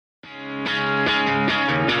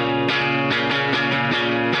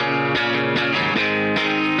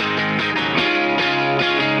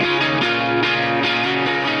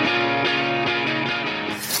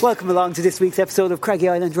Welcome along to this week's episode of Craggy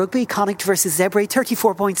Island Rugby. Connacht versus Zebre,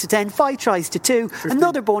 34 points to 10, 5 tries to 2. 15,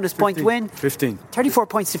 another bonus 15, point win. 15. 34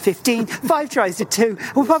 points to 15, 5 tries to 2.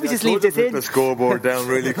 We'll probably just leave this in. The scoreboard down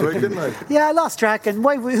really quick, didn't I? Yeah, I lost track. And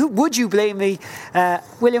why would you blame me?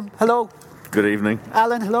 William, hello. Good evening.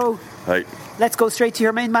 Alan, hello. Hi. Let's go straight to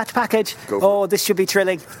your main match package. This should be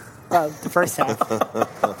thrilling. Well, the first half.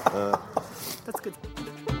 That's good.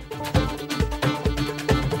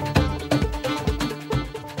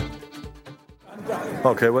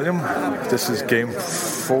 Okay, William, this is game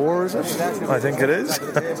 4, is it? I think it is.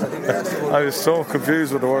 I was so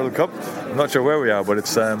confused with the World Cup. I'm not sure where we are, but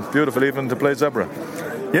it's beautiful evening to play Zebre.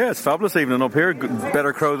 Yeah, it's fabulous evening up here.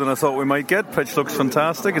 Better crowd than I thought we might get. Pitch looks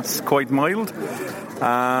fantastic. It's quite mild.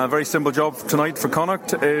 Very simple job tonight for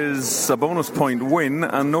Connacht is a bonus point win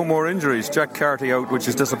and no more injuries. Jack Carty out, which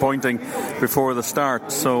is disappointing before the start.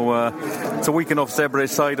 So it's a weak enough Zebre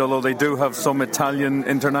side, although they do have some Italian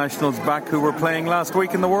internationals back who were playing last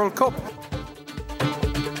week in the World Cup.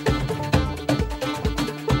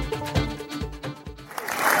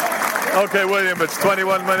 Okay, William, it's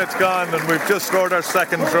 21 minutes gone and we've just scored our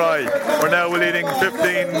second try. We're now leading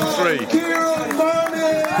 15-3.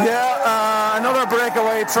 Yeah, another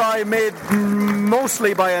breakaway try made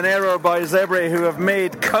mostly by an error by Zebre, who have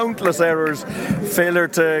made countless errors, failure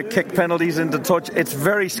to kick penalties into touch. It's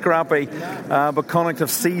very scrappy, but Connacht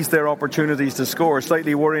have seized their opportunities to score.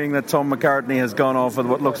 Slightly worrying that Tom McCartney has gone off with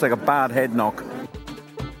what looks like a bad head knock.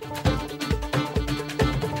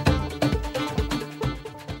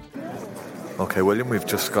 Okay, William, we've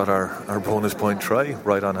just got our bonus point try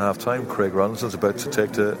right on half-time. Craig Ronaldson's about to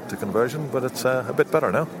take the conversion, but it's a bit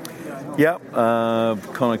better now. Yeah,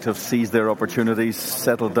 Connacht have seized their opportunities,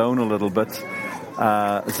 settled down a little bit.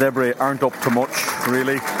 Zebre aren't up to much,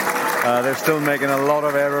 really. They're still making a lot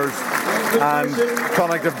of errors, and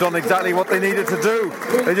Connacht have done exactly what they needed to do.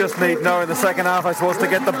 They just need now in the second half, I suppose, to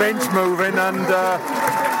get the bench moving and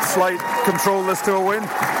slight control this to a win.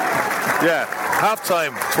 Yeah,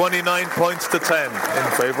 half-time, 29 points to 10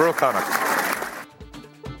 in favour of Connacht.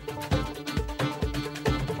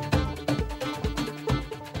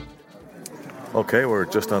 Okay, we're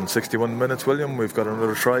just on 61 minutes, William. We've got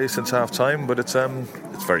another try since half-time, but it's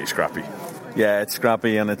very scrappy. Yeah, it's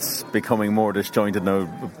scrappy and it's becoming more disjointed now.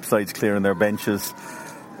 Sides clearing their benches.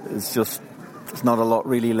 There's not a lot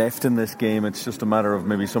really left in this game. It's just a matter of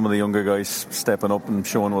maybe some of the younger guys stepping up and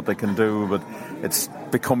showing what they can do, but it's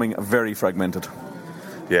becoming very fragmented.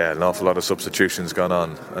 Yeah, an awful lot of substitutions gone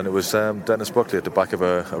on, and it was Dennis Buckley at the back of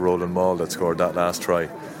a rolling maul that scored that last try.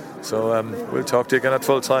 So we'll talk to you again at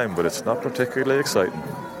full time, but it's not particularly exciting.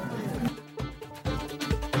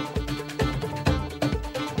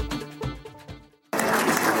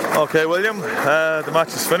 Okay, William, the match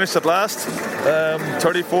is finished at last.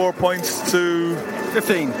 34 points to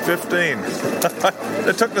 15.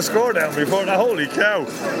 They took the score down before that. Holy cow.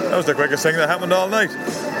 That was the quickest thing that happened all night.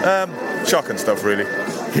 Shocking stuff, really.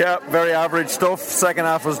 Yeah, very average stuff. Second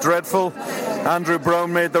half was dreadful. Andrew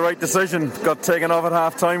Brown made the right decision. Got taken off at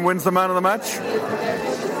half-time, wins the man of the match.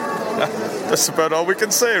 That's about all we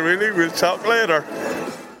can say, really. We'll talk later.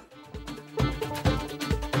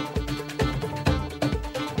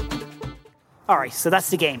 All right, so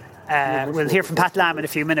that's the game. We'll hear from Pat Lam in a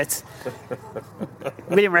few minutes.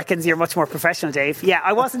 William reckons you're much more professional, Dave. Yeah,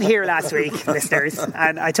 I wasn't here last week, listeners,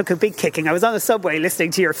 and I took a big kicking. I was on the subway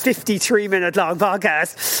listening to your 53-minute long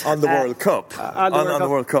podcast. On the World Cup. On the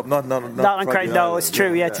World Cup, not on Craggy. No, it's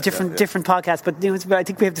true, yeah, it's a different podcast, but I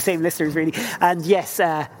think we have the same listeners, really. And yes,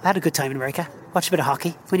 I had a good time in America. Watched a bit of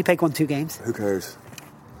hockey. Winnipeg won 2 games. Who cares?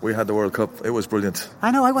 We had the World Cup. It was brilliant. I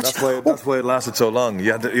know. I watched. That's why it lasted so long.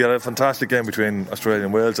 You had a fantastic game between Australia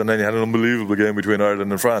and Wales, and then you had an unbelievable game between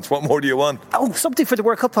Ireland and France. What more do you want? Oh, something for the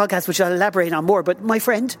World Cup podcast, which I'll elaborate on more. But my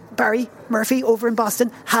friend Barry Murphy over in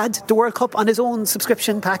Boston had the World Cup on his own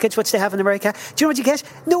subscription package, which they have in America. Do you know what you get?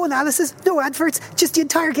 No analysis, no adverts, just the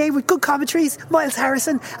entire game with good commentaries. Miles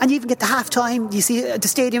Harrison, and you even get the halftime. You see the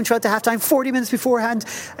stadium throughout the halftime, 40 minutes beforehand.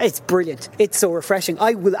 It's brilliant. It's so refreshing.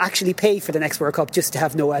 I will actually pay for the next World Cup just to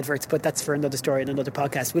have no adverts, but that's for another story and another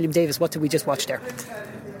podcast. William Davis, what did we just watch there?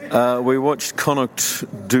 We watched Connacht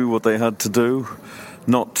do what they had to do.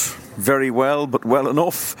 Not very well, but well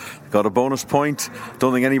enough. Got a bonus point.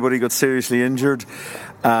 Don't think anybody got seriously injured.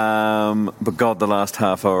 But God, the last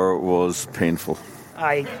half hour was painful.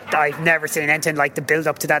 I've never seen anything like the build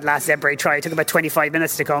up to that last Zebre try. It took about 25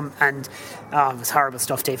 minutes to come, and it was horrible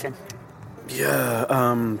stuff, Dave.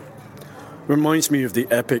 Yeah, reminds me of the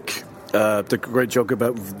epic, the great joke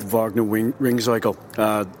about Wagner ring cycle.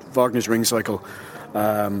 Wagner's ring cycle.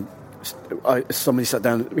 somebody sat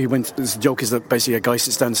down. He went. The joke is that basically a guy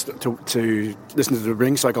sits down to listen to the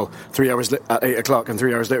ring cycle 3 hours at 8 o'clock, and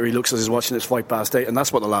 3 hours later he looks at his watch and it's 8:05, and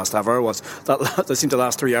that's what the last half hour was. That seemed to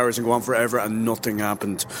last 3 hours and go on forever, and nothing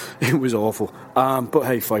happened. It was awful. But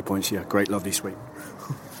hey, 5 points. Yeah, great, lovely, sweet.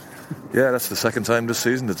 Yeah, that's the second time this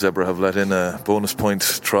season that Zebre have let in a bonus point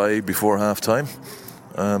try before half time.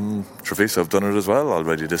 Treviso have done it as well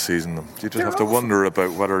already this season. You just have to wonder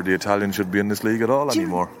about whether the Italians should be in this league at all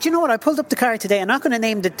anymore. Do you know what? I pulled up the card today. I'm not going to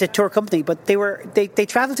name the tour company, but they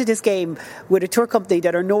travelled to this game with a tour company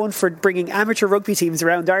that are known for bringing amateur rugby teams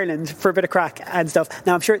around Ireland for a bit of crack and stuff.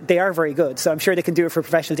 Now, I'm sure they are very good, so I'm sure they can do it for a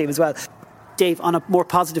professional team as well. Dave, on a more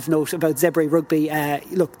positive note about Zebre Rugby,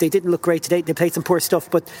 look, they didn't look great today. They played some poor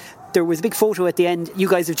stuff, but there was a big photo at the end. You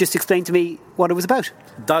guys have just explained to me what it was about.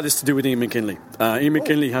 That is to do with Ian McKinley. Ian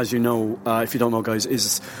McKinley, as you know, if you don't know, guys,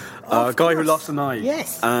 is a guy who lost an eye.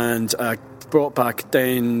 Yes. And brought back.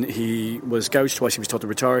 Then he was gouged twice. He was told to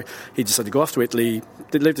retire. He decided to go off to Italy.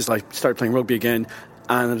 Lived his life, started playing rugby again,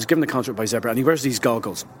 and was given a contract by Zebre. And he wears these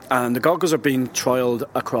goggles. And the goggles are being trialled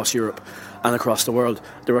across Europe and across the world.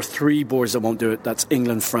 There are 3 boards that won't do it. That's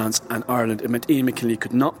England, France and Ireland. It meant Ian McKinley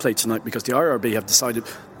could not play tonight because the IRB have decided...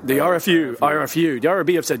 The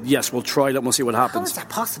IRB have said, yes, we'll try it and we'll see what happens. How is that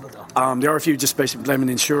possible, though? The RFU just basically blaming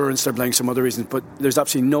insurance, they're blaming some other reasons, but there's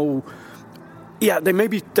absolutely no... Yeah, they may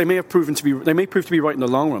prove to be right in the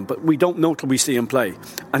long run, but we don't know till we see him play.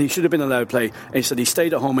 And he should have been allowed to play. And he said he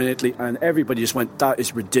stayed at home in Italy, and everybody just went, that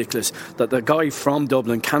is ridiculous. That the guy from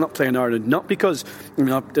Dublin cannot play in Ireland, not because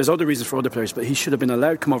there's other reasons for other players, but he should have been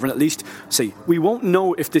allowed to come over and at least see. We won't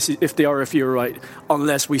know if the RFU are right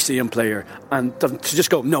unless we see him play here. And to just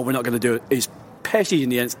go, no, we're not going to do it, is petty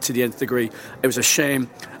to the nth degree. It was a shame.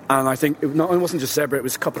 And I think it wasn't just Zebre, it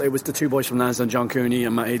was the 2 boys from Lansdowne, John Cooney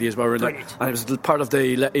and Matt Eady as well. And it was part of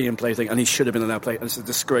the let Ian play thing, and he should have been allowed to play. And it's a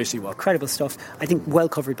disgrace he was. Incredible stuff. I think well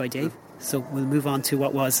covered by Dave. So we'll move on to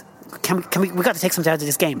what was... We've got to take something out of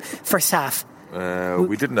this game. First half.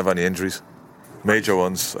 We didn't have any injuries. Major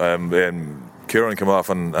ones. Kieran came off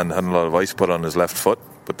and had a lot of ice put on his left foot.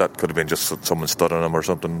 But that could have been just someone stood on him or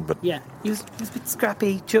something. But yeah, he was a bit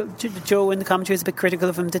scrappy. Joe in the commentary was a bit critical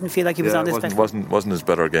of him. Didn't feel like he was on his best. Wasn't his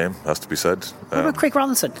better game, has to be said. What about Craig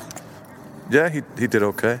Ronaldson? Yeah, he did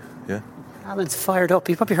okay. Yeah. Alan's fired up.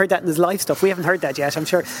 He probably heard that in his live stuff. We haven't heard that yet, I'm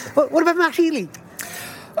sure. What about Matt Healy?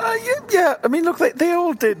 Yeah, I mean, look, they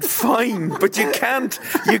all did fine, but you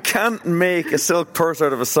can't make a silk purse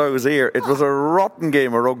out of a sow's ear. It was a rotten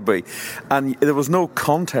game of rugby, and there was no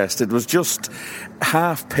contest. It was just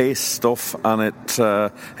half-paced stuff, and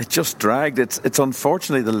it just dragged. It's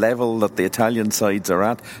unfortunately the level that the Italian sides are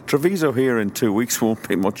at. Treviso here in 2 weeks won't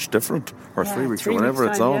be much different, or 3 weeks, or whenever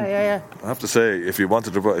it's on. Yeah. I have to say, if you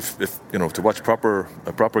wanted to watch a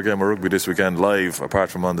proper game of rugby this weekend live, apart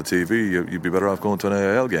from on the TV, you'd be better off going to an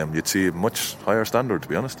AIL game. You'd see a much higher standard, to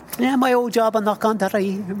be honest. Yeah, my old job on Knock On, that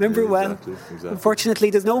I remember well. Exactly. Unfortunately,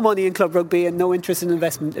 there's no money in club rugby and no interest in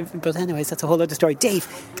investment. But anyways, that's a whole other story. Dave,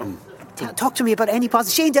 talk to me about any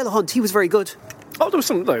positive. Shane Delahunt, he was very good. Oh, there was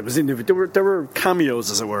some. There were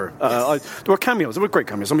cameos, as it were. There were cameos. There were great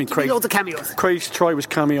cameos. I mean, loads of cameos. Craig's try was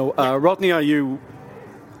cameo. Rodney Ayew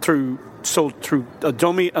sold through a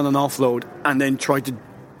dummy and an offload, and then tried to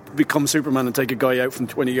become Superman and take a guy out from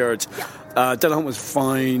 20 yards. Delahunt was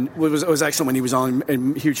fine. It was excellent when he was on.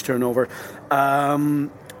 A huge turnover.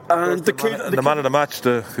 And the man of the match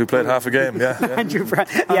who played half a game, yeah. Andrew Brown,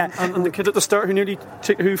 yeah. And the kid at the start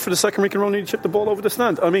who for the second week in a row nearly chipped the ball over the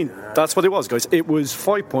stand. I mean, that's what it was, guys. It was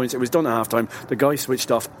 5 points. It was done at half time. The guy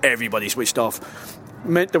switched off. Everybody switched off.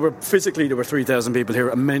 Meant there were 3,000 people here,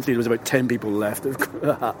 and mentally there was about 10 people left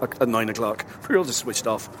at 9 o'clock. We all just switched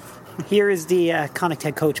off. Here is the Connacht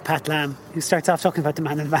head coach, Pat Lam, who starts off talking about the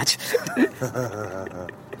man of the match.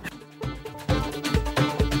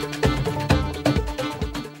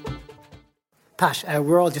 Pat,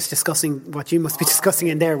 we're all just discussing what you must be discussing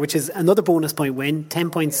in there, which is another bonus point win, 10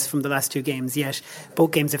 points from the last 2 games, yet both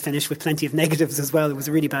games are finished with plenty of negatives as well. It was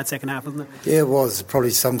a really bad second half, wasn't it? Yeah, it was. It probably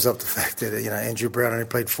sums up the fact that Andrew Brown only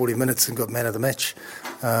played 40 minutes and got man of the match.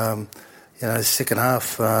 Second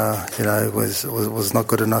half, was not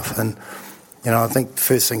good enough, and I think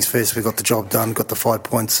first things first, we got the job done, got the 5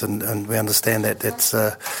 points, and we understand that it's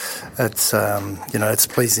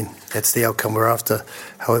pleasing. That's the outcome we're after.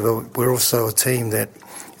 However, we're also a team that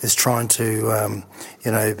is trying to,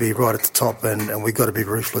 be right at the top, and we've got to be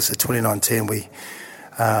ruthless. At 29-10,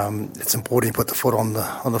 it's important to put the foot on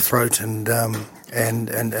the throat and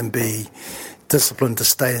be disciplined to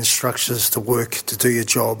stay in structures, to work, to do your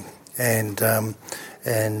job,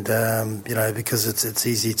 because it's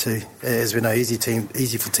easy to, as we know,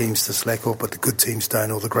 easy for teams to slack off, but the good teams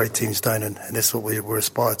don't, or the great teams don't, and that's what we're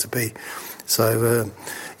aspired to be. So,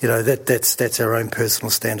 that's our own personal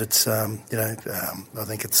standards. I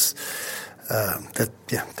think it's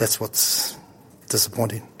that's what's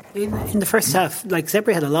disappointing. In the first half,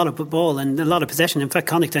 Zebre had a lot of ball and a lot of possession. In fact,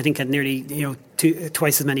 Connacht, I think, had nearly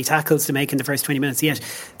twice as many tackles to make in the first 20 minutes, yet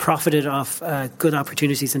profited off good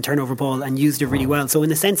opportunities and turnover ball and used it really well. So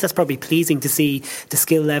in a sense, that's probably pleasing to see the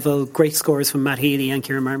skill level, great scores from Matt Healy and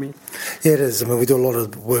Kieran Marmion. Yeah, it is. I mean, we do a lot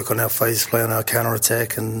of work on our phase play, on our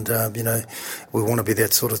counter-attack, and, we want to be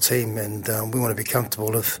that sort of team, and we want to be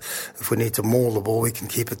comfortable. If we need to maul the ball, we can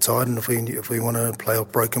keep it tight, and if we want to play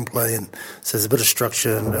off broken play, and so there's a bit of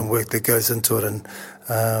structure and work that goes into it, and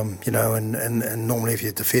and normally if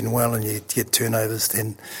you defend well and you get turnovers,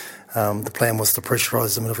 then the plan was to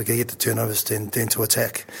pressurise them, and if we could get the turnovers, then to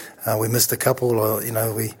attack. We missed a couple,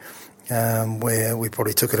 where we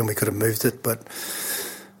probably took it and we could have moved it, but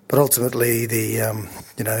ultimately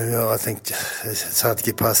I think it's hard to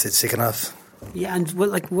get past that second half. Yeah, and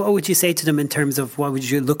what would you say to them in terms of what would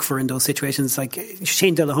you look for in those situations? Like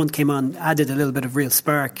Shane Delahunt came on, added a little bit of real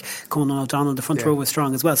spark. Conan O'Donnell, the front row was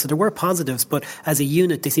strong as well. So there were positives, but as a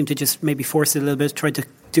unit, they seem to just maybe force it a little bit, try to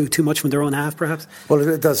do too much from their own half, perhaps. Well,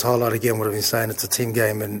 it does highlight again what I've been saying. It's a team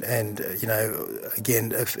game, and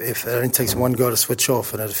again, if it only takes one guy to switch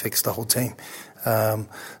off, and it affects the whole team. When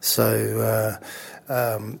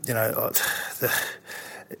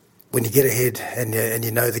you get ahead and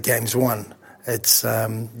you know the game's won, it's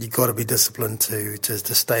you've got to be disciplined to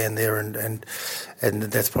stay in there, and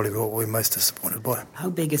that's probably what we're most disappointed by.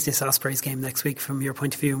 How big is this Ospreys game next week from your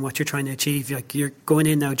point of view and what you're trying to achieve? Like you're going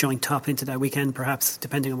in now joint top into that weekend, perhaps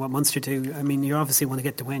depending on what Munster do. I mean, you obviously want to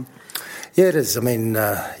get the win. Yeah, it is. I mean,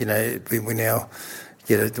 we now.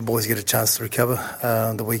 The boys get a chance to recover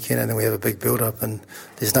on the weekend, and then we have a big build-up, and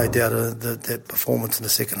there's no doubt that performance in the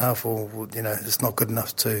second half it's not good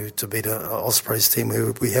enough to beat an Ospreys team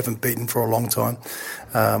who we haven't beaten for a long time.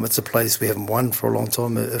 It's a place we haven't won for a long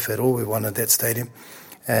time, if at all. We won at that stadium,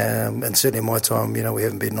 and certainly in my time, we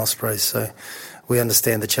haven't beaten Ospreys, so we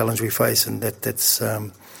understand the challenge we face, and that's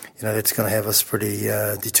going to have us pretty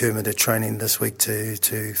determined at training this week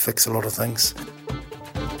to fix a lot of things.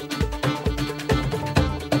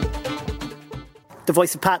 The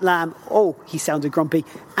voice of Pat Lam, he sounded grumpy,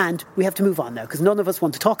 and we have to move on now because none of us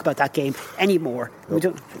want to talk about that game anymore.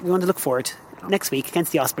 Nope. We want to look forward next week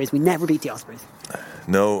against the Ospreys. We never beat the Ospreys.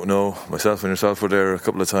 No, myself and yourself were there a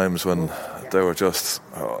couple of times when they were just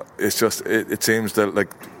it seems that like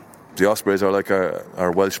the Ospreys are like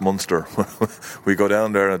our Welsh Munster. We go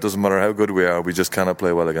down there and it doesn't matter how good we are, we just cannot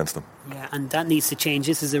play well against them. Yeah, and that needs to change.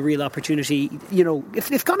 This is a real opportunity.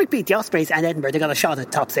 If Connacht beat the Ospreys and Edinburgh, they got a shot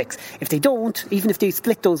at top six. If they don't, even if they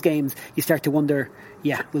split those games, you start to wonder,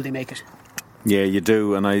 will they make it? Yeah, you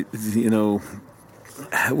do, and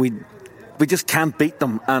we just can't beat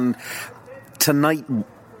them, and tonight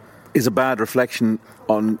is a bad reflection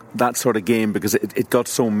on that sort of game because it got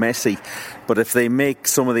so messy. But if they make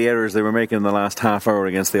some of the errors they were making in the last half hour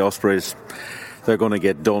against the Ospreys, they're going to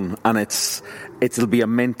get done, and it'll be a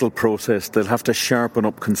mental process. They'll have to sharpen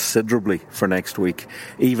up considerably for next week,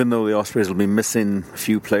 even though the Ospreys will be missing a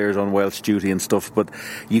few players on Welsh duty and stuff. But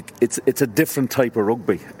it's a different type of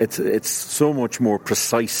rugby. It's so much more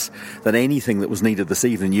precise than anything that was needed this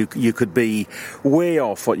evening. You could be way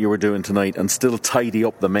off what you were doing tonight and still tidy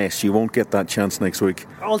up the mess. You won't get that chance next week.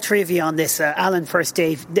 All three of you on this, Alan first,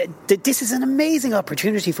 Dave. This is an amazing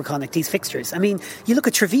opportunity for Connacht, these fixtures. I mean, you look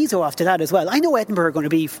at Treviso after that as well. I know Edinburgh are going to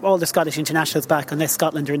be all the Scottish internationals back, unless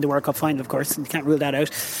Scotland are in the World Cup final, of course, and you can't rule that out.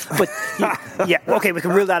 But we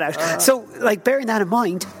can rule that out. So, bearing that in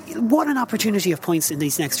mind, what an opportunity of points in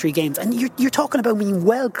these next three games. And you're talking about being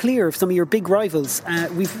well clear of some of your big rivals.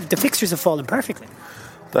 The fixtures have fallen perfectly.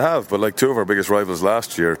 They have, but two of our biggest rivals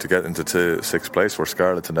last year to get into sixth place were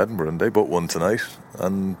Scarlett and Edinburgh, and they both won tonight,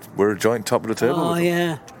 and we're joint top of the table. Oh,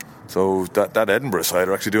 yeah. So that Edinburgh side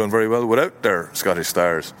are actually doing very well without their Scottish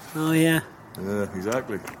stars. Oh, yeah. Yeah,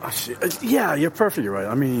 exactly. Yeah, you're perfectly right.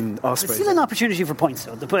 I mean, Ospreys. It's still an opportunity for points,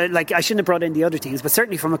 though. I shouldn't have brought in the other teams, but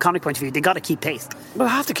certainly from a Connacht point of view, they got to keep pace. Well,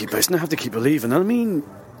 I have to keep pace, and I have to keep believing. I mean,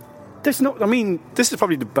 this is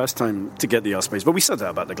probably the best time to get the Ospreys. But we said that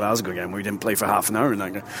about the Glasgow game, where we didn't play for half an hour in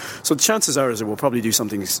that game. So the chances are that we'll probably do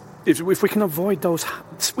something. If we can avoid those,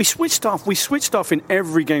 we switched off in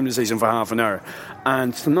every game this season for half an hour,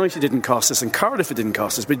 and tonight it didn't cost us, and Cardiff it didn't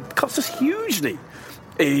cost us, but it cost us hugely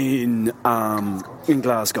in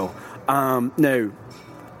Glasgow. Now,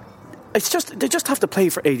 it's just they just have to play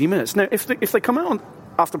for 80 minutes. Now, if they come out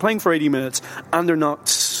after playing for 80 minutes and they're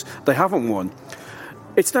not close. They haven't won.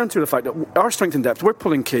 It's down to the fact that our strength and depth, we're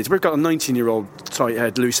pulling kids. We've got a 19-year-old tight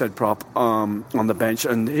head, loose head prop on the bench,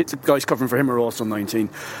 and the guys covering for him are also 19.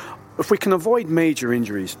 If we can avoid major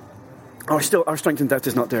injuries, our strength and depth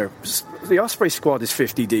is not there. The Osprey squad is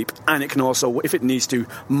 50 deep, and it can also, if it needs to,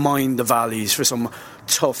 mine the valleys for some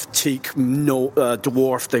tough teak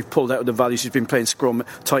dwarf they've pulled out of the valleys who's been playing scrum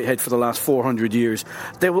tight head for the last 400 years.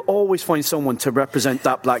 They will always find someone to represent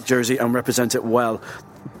that black jersey and represent it well.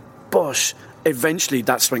 But eventually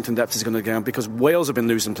that strength and depth is going to go down, because Wales have been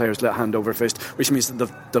losing players hand over fist, which means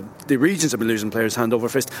that the regions have been losing players hand over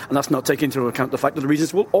fist, and that's not taking into account the fact that the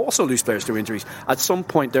regions will also lose players through injuries. At some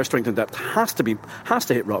point their strength and depth has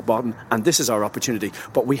to hit rock bottom, and this is our opportunity,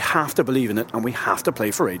 but we have to believe in it and we have to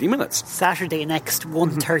play for 80 minutes. Saturday next,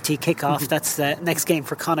 1:30 kick-off. That's the next game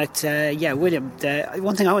for Connacht. William,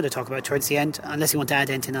 one thing I want to talk about towards the end, unless you want to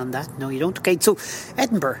add anything on that. No, you don't. Okay, so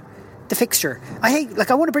Edinburgh, the fixture. I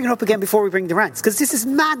want to bring it up again before we bring the rants, because this is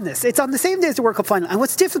madness. It's on the same day as the World Cup final, and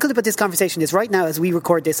what's difficult about this conversation is right now, as we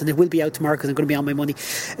record this, and it will be out tomorrow because I'm going to be on my money,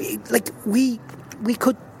 we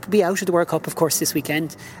could be out of the World Cup, of course, this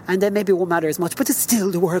weekend, and then maybe it won't matter as much, but it's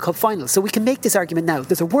still the World Cup final, so we can make this argument now.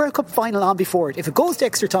 There's a World Cup final on before it. If it goes to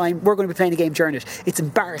extra time, we're going to be playing a game during it. It's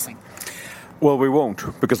embarrassing. Well, we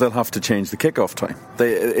won't, because they'll have to change the kick-off time.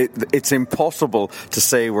 It's impossible to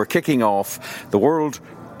say we're kicking off the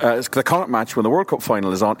Connacht match when the World Cup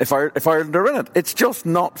final is on. If Ireland are in it, it's just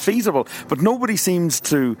not feasible. But nobody seems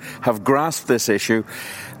to have grasped this issue.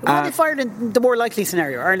 What if Ireland, the more likely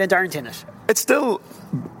scenario, Ireland aren't in it? It's still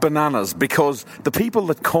bananas, because the people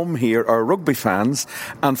that come here are rugby fans,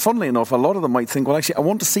 and funnily enough, a lot of them might think, well, actually, I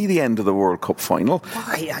want to see the end of the World Cup final.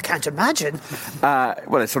 Why? I can't imagine.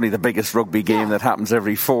 Well, it's only the biggest rugby game that happens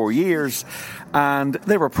every 4 years, and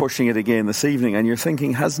they were pushing it again this evening, and you're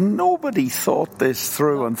thinking, has nobody thought this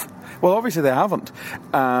through? And well, obviously they haven't.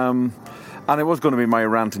 And it was going to be my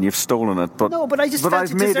rant, and you've stolen it. But I just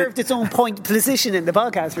felt it deserved its own position in the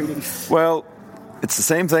podcast, really. Well, it's the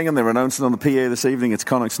same thing, and they're announcing on the PA this evening. It's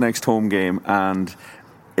Connacht's next home game, and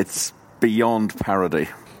it's beyond parody.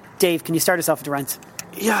 Dave, can you start us off with the rant?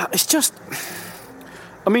 Yeah, it's just...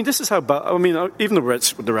 I mean, this is how bad... I mean, even the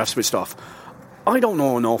refs switched off. I don't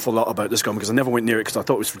know an awful lot about this scrum, because I never went near it, because I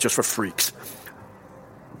thought it was just for freaks.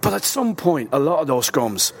 But at some point, a lot of those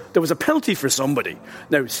scrums, there was a penalty for somebody.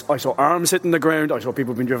 Now, I saw arms hitting the ground. I saw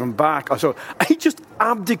people being driven back. I just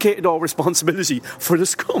abdicated all responsibility for the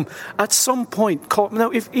scrum. At some point,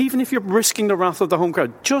 now, even if you're risking the wrath of the home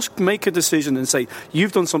crowd, just make a decision and say,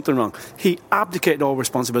 you've done something wrong. He abdicated all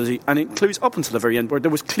responsibility, and it includes up until the very end, where there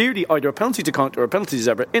was clearly either a penalty to Connacht or a penalty to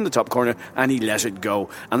Zebra in the top corner, and he let it go.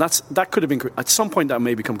 And that could have been, at some point, that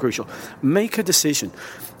may become crucial. Make a decision.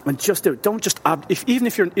 And just do it. Don't just even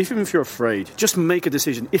if you're afraid, just make a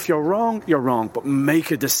decision. If you're wrong, you're wrong, but make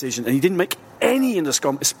a decision. And he didn't make any in the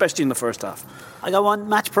scrum, especially in the first half. I got one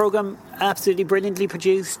match programme, absolutely brilliantly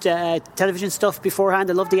produced, television stuff beforehand.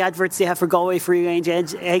 I love the adverts they have for Galway free range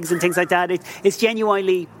eggs and things like that. It's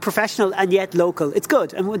genuinely professional and yet local. It's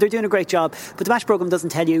good, and they're doing a great job. But the match programme doesn't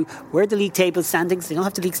tell you where the league table standings. They don't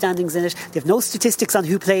have the league standings in it. They have no statistics on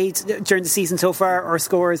who played during the season so far or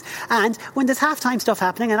scores. And when there's half-time stuff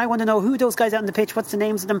happening, and I want to know who those guys out on the pitch, what's the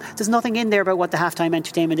names of them, there's nothing in there about what the half-time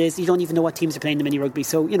entertainment is. You don't even know what teams are playing the mini rugby.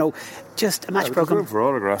 So, just a match programme. For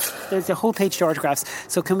autographs. There's a whole page to autographs.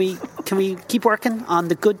 So can we keep working on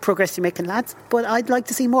the good progress you're making, lads? But I'd like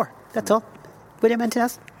to see more. That's all. William, anything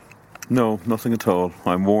else? No, nothing at all.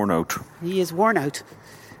 I'm worn out. He is worn out.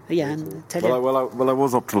 Yeah, and tell you. I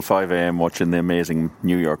was up till 5 a.m. watching the amazing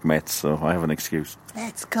New York Mets, so I have an excuse.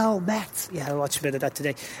 Let's go Mets! Yeah, I'll watch a bit of that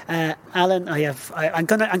today. Alan, I'm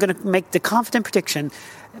gonna make the confident prediction.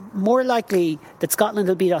 More likely that Scotland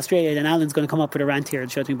will beat Australia than Alan's going to come up with a rant here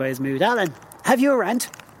and judging by his mood. Alan, have you a rant?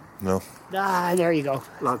 No. There you go.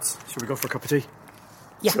 Lads, should we go for a cup of tea?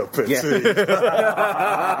 Yeah. Cup of tea. He doesn't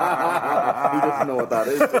know what that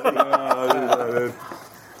is.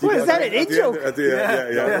 What is that, an intro?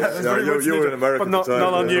 Yeah. You were in America. But not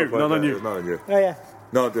on you. Not on you. Not on you. Oh, yeah.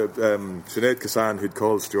 No, Sinead Kassan, who'd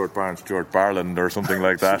called Stuart Barnes Stuart Barland or something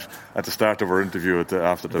like that at the start of her interview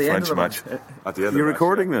after the French match. At the end. You're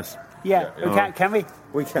recording this? Yeah. Can we?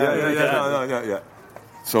 We can. Yeah.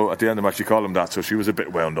 So at the end of the match, she called him that, so she was a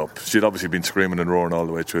bit wound up. She'd obviously been screaming and roaring all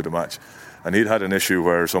the way through the match. And he'd had an issue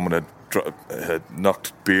where someone had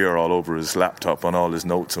knocked beer all over his laptop on all his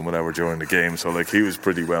notes and whatever during the game. So, he was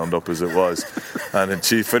pretty wound up as it was. And then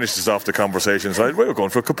she finishes off the conversation and said, we're going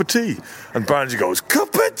for a cup of tea. And Barnesy goes,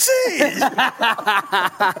 cup of tea!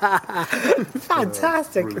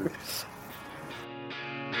 Fantastic.